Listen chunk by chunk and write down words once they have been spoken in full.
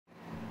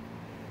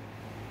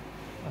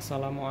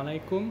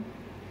Assalamualaikum.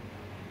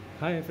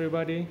 Hi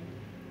everybody.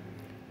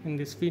 In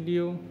this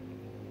video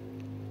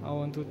I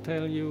want to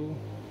tell you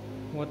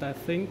what I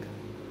think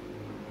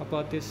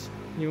about this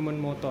Newman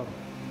motor.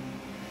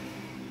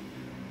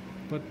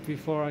 But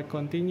before I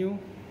continue,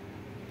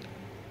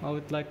 I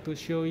would like to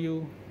show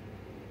you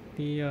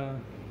the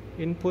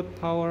input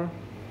power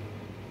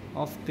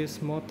of this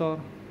motor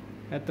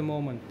at the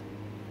moment.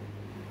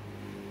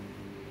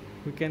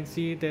 We can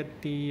see that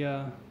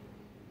the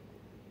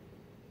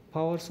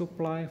power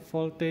supply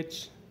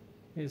voltage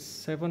is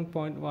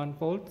 7.1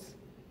 volts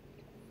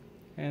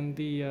and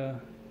the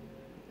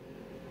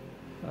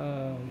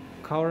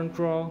current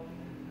draw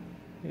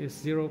is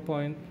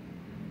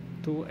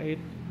 0.28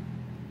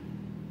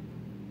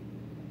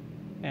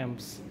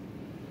 amps.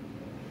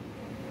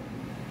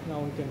 Now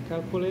we can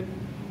calculate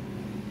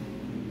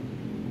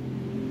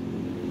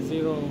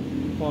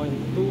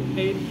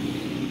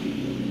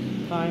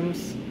 0.28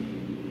 times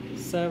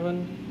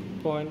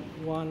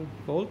 7.1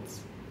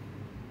 volts.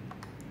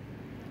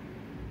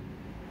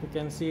 You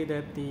can see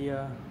that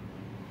the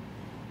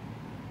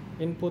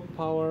input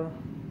power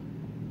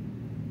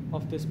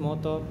of this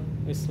motor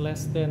is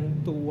less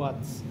than 2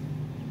 watts.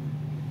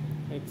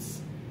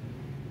 It's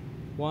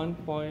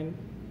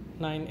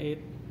 1.98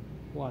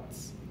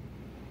 watts.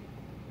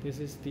 This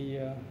is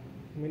the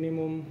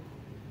minimum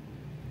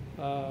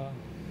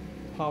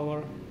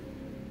power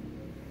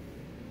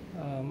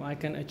I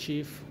can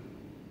achieve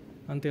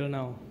until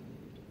now.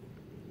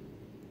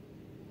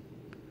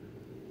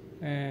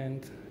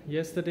 And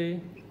yesterday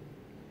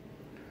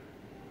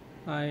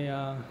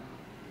I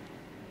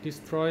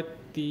destroyed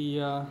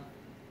the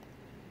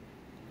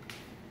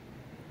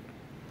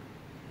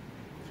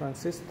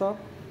transistor.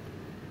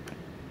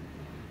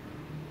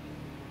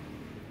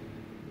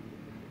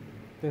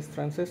 This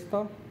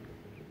transistor,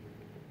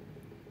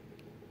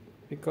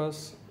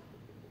 because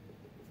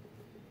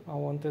I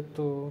wanted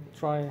to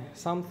try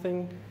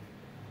something,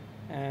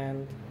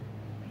 and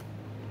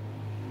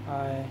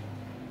I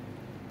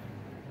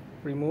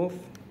removed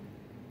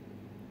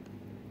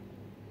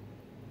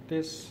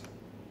this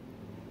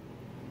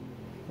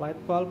light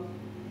bulb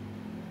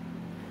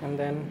and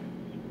then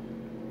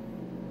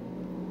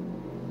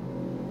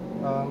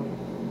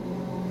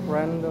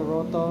ran the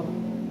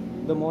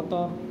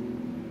motor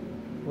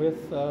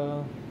with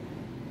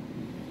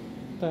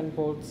 10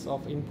 volts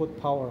of input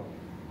power,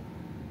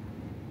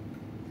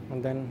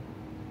 and then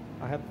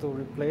I had to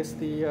replace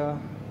the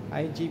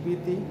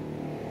IGBT,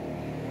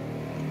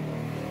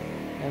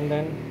 and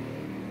then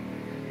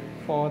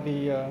for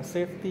the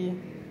safety,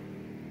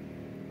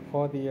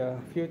 for the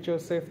future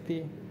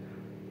safety,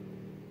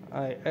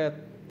 I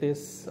add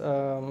this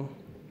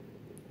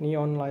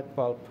neon light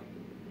bulb.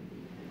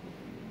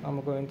 I'm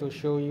going to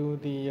show you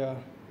the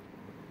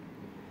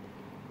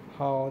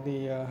how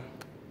the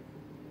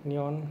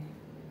neon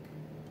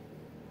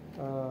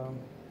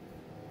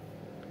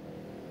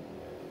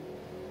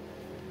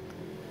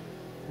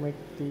make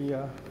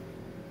the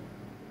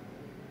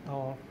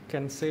or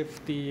can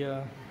save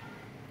the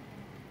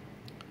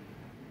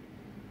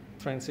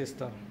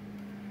transistor.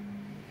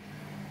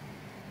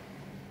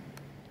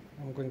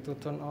 I'm going to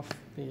turn off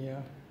the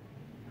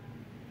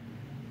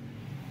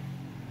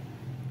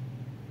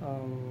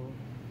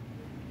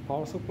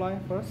power supply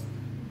first,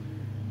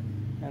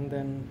 and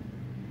then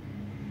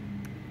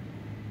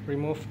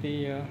remove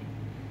the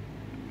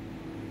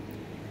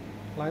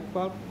light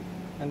bulb,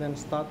 and then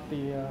start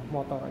the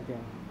motor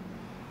again.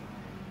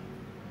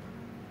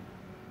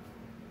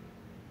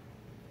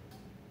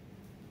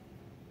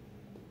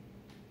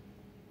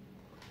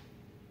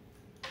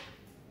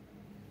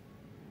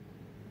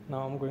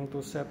 Now I'm going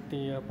to set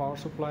the power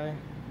supply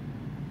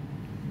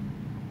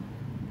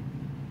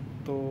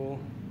to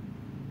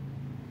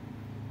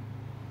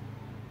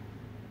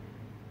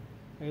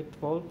 8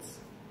 volts.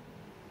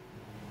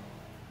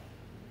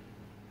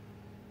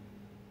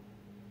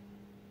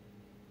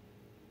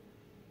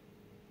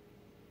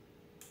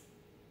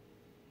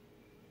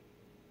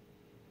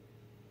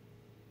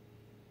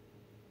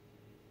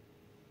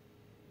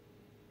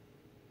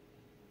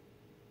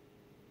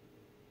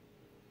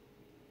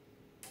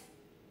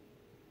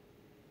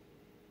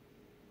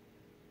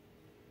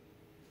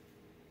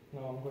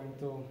 Now I'm going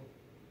to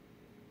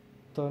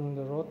turn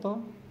the rotor.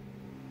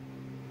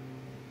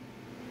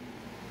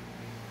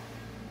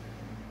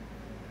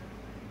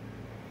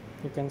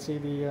 You can see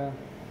the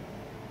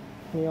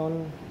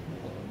neon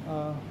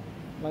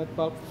light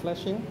bulb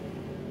flashing.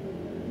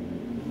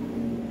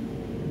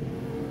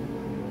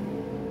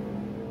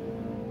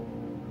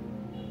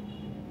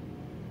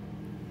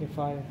 If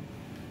I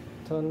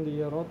turn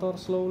the rotor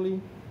slowly,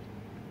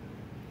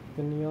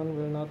 the neon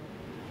will not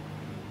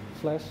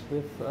flash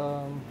with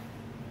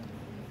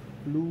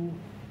blue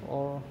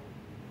or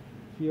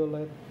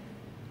violet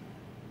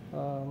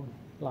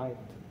light.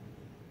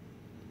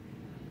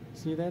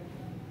 See that?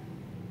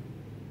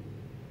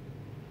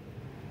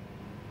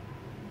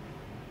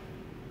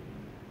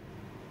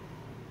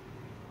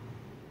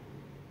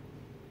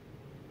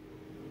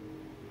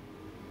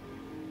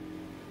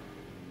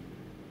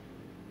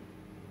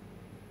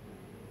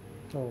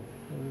 Oh,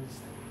 it's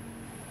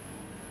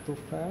too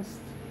fast,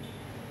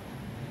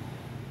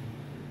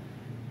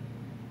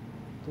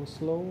 too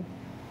slow,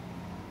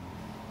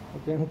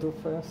 again too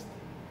fast.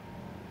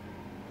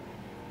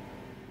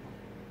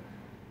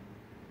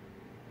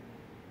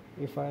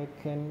 If I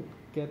can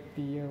get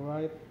the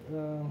right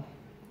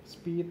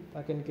speed,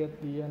 I can get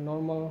the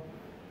normal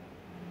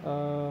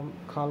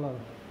color.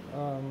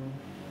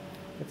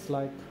 It's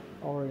like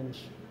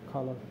orange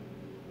color.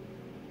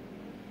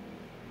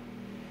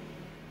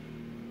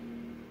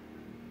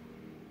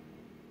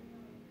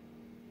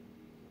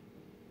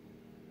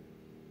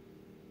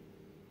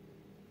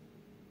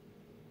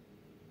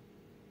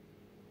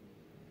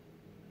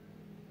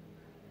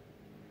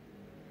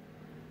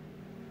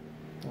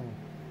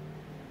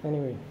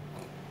 Anyway,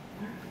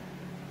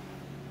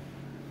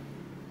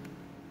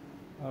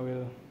 I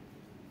will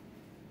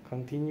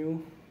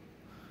continue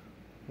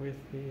with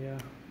the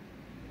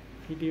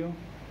video.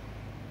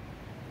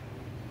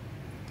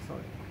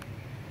 Sorry.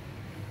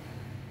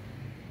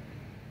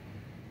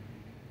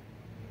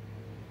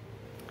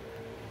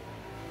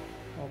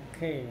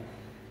 Okay,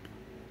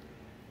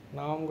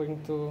 now I'm going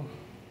to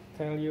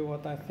tell you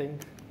what I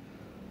think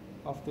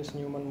of this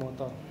Newman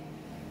motor.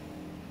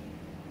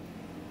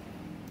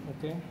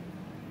 Okay,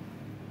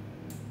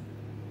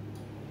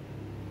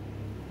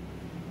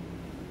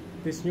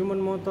 this Newman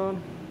motor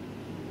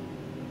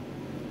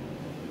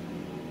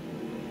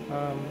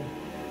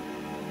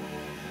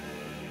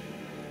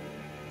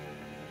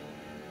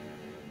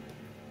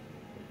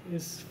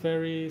is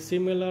very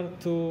similar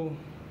to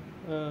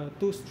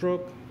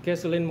two-stroke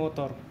gasoline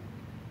motor,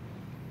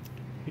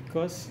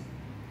 because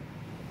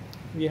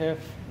we have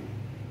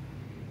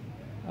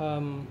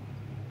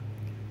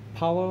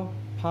power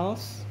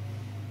pulse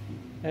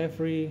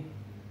every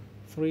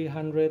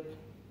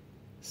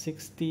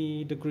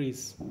 360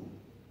 degrees.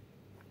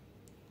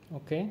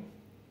 Okay,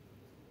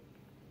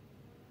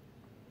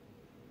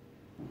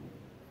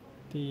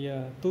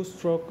 the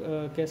two-stroke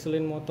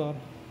gasoline motor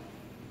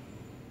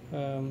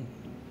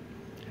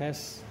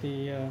has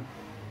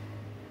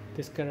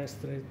this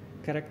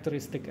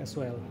characteristic as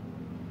well.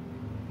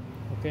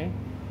 Okay,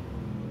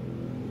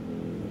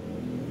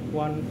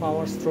 one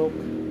power stroke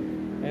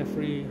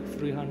every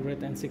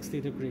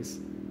 360 degrees,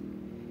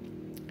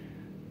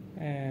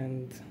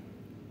 and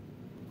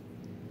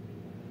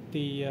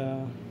the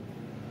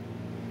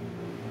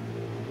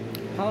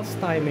pulse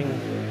timing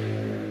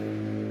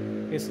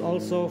is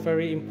also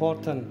very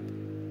important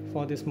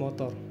for this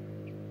motor.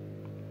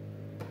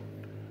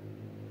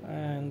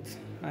 And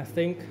I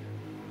think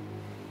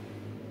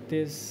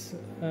this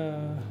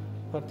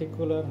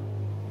particular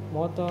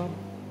motor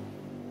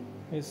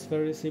is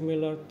very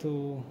similar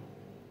to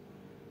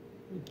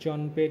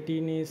John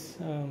Bedini's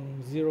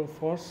zero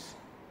force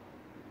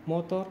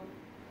motor.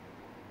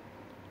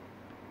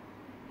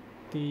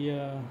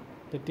 The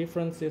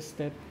difference is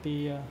that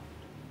the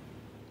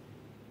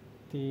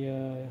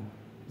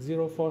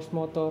zero force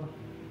motor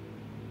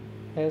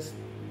has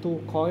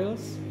two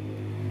coils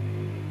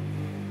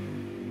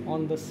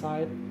on the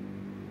side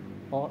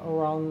or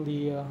around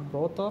the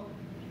rotor,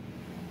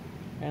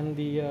 and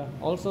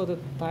also the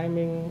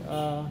timing,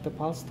 the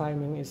pulse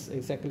timing is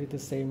exactly the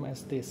same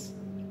as this.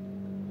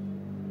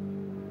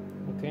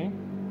 Okay,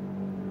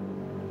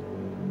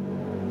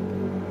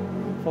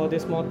 for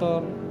this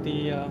motor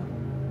the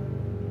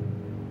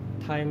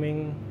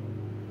timing,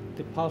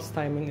 the pulse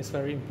timing is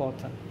very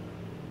important,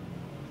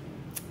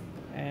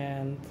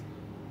 and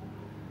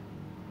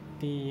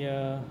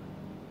the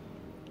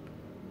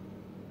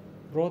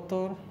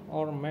rotor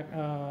or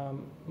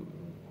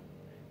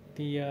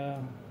the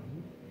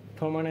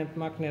permanent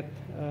magnet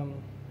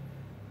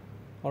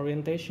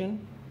orientation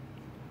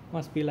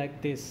must be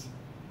like this.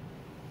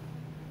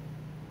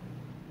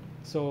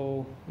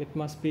 So it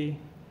must be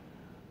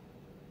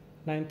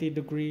 90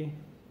 degree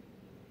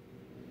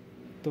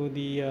to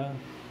the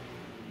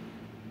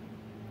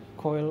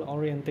coil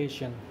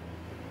orientation.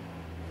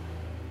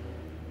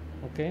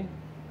 Okay,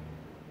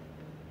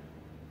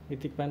 it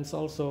depends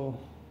also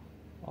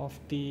of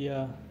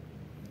the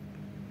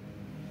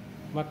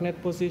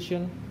magnet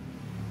position,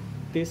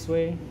 this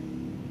way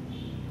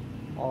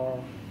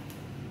or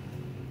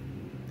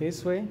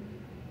this way.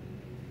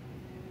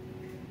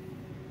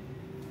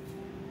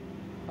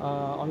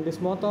 On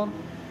this motor,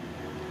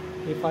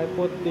 if I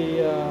put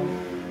the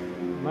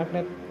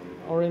magnet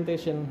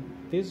orientation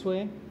this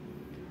way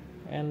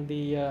and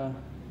the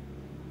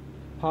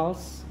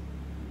pulse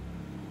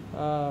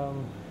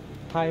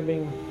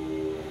timing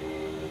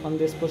on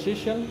this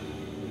position,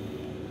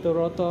 the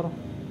rotor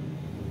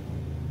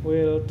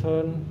will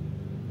turn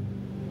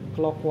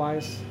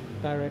clockwise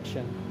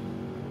direction.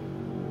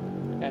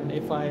 And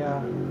if I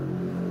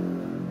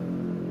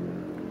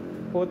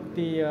put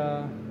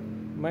the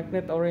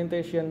magnet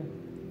orientation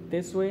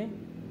this way,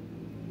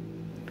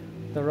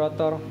 the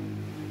rotor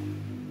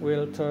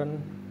will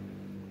turn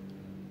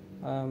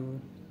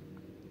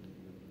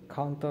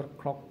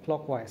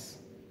counterclockwise.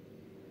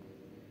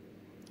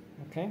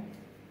 Okay,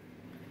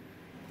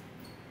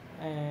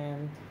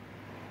 and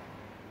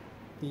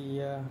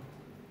the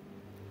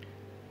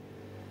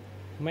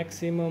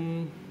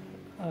maximum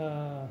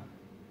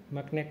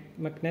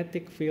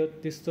magnetic field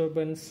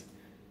disturbance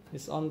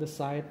is on the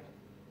side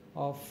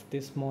of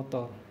this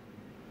motor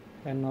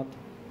and not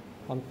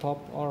on top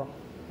or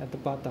at the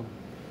bottom.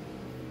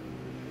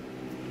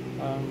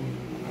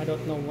 I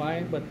don't know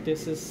why, but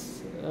this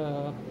is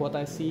what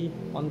I see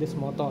on this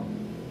motor.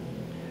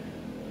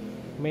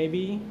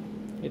 Maybe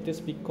it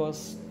is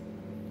because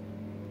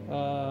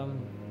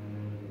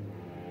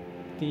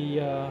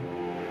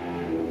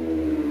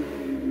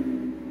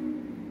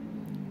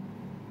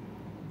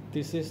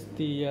this is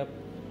the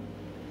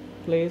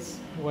place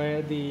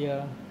where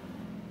the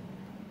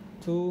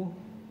two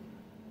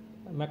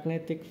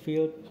magnetic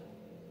field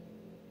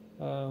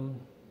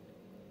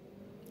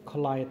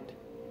collide.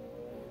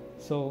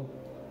 So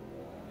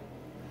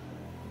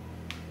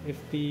if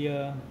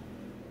the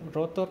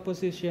rotor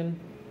position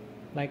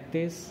like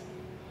this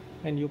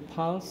and you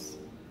pulse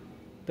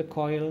the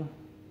coil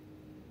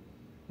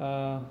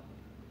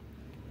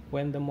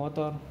when the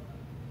motor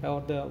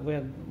or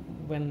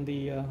when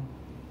the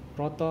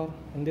rotor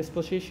in this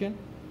position,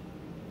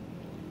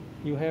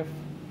 you have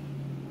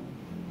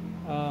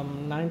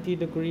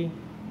 90-degree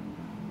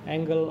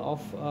angle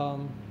of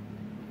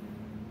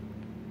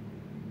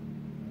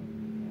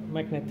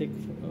magnetic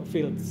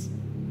fields.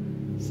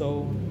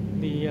 So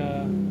the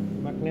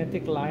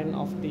magnetic line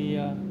of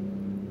the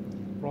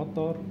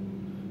rotor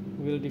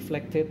will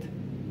deflect it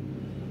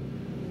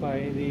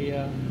by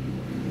the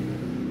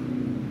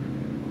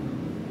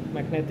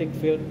magnetic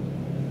field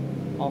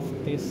of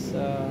this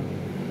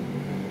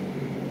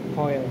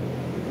coil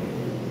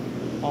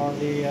or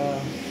the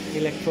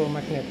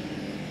electromagnet.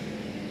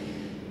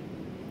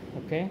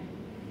 Okay,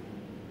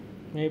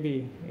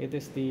 maybe it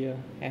is the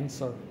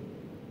answer,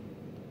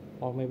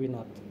 or maybe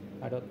not,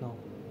 I don't know.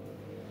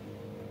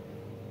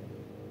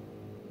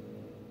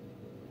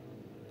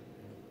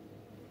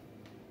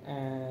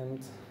 And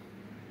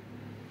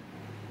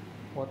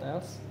what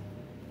else?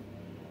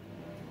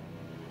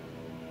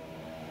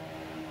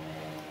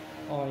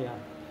 Oh yeah,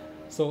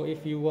 so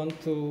if you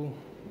want to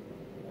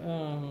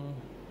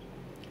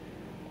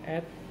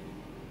add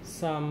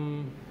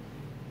some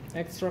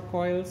extra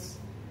coils,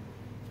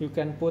 you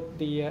can put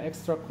the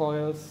extra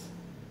coils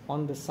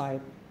on the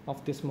side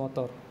of this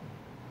motor,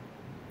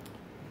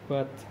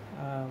 but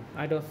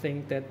I don't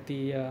think that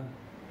the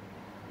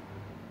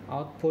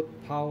output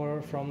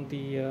power from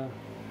the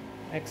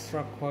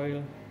extra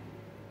coil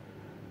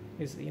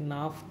is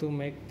enough to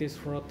make this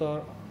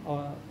rotor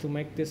or to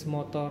make this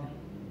motor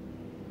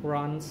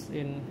runs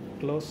in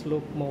closed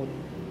loop mode.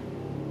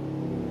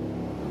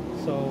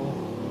 So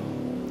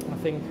I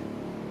think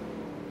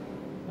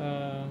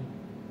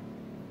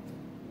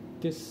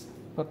this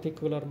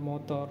particular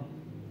motor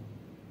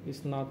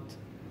is not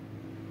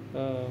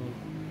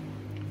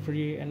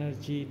free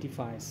energy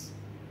device.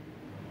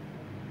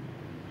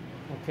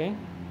 Okay,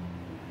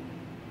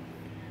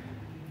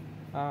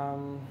 I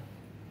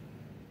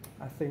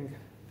think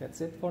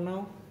that's it for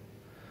now.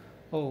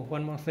 Oh,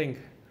 one more thing.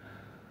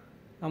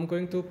 I'm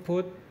going to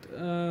put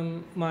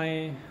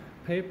my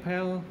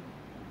PayPal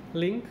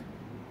link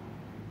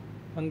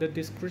on the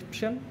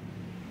description,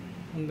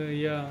 on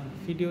the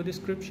video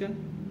description.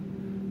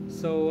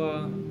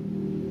 So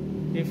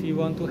if you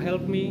want to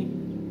help me,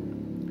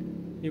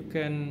 you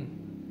can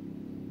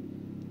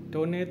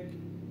donate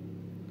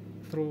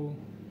through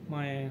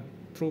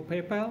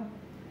PayPal,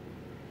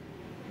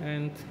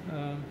 and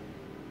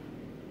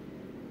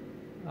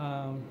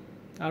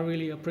I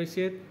really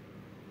appreciate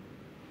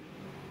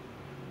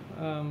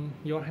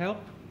your help,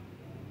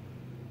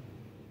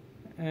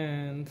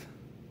 and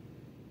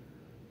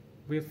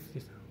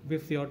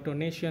with your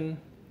donation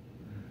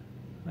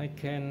I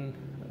can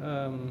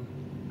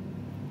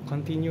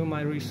continue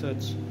my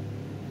research.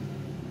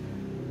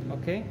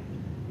 Okay,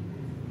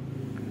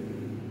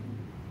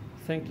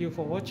 thank you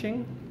for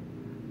watching.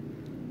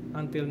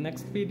 Until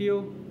next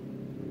video,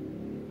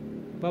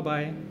 bye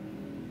bye.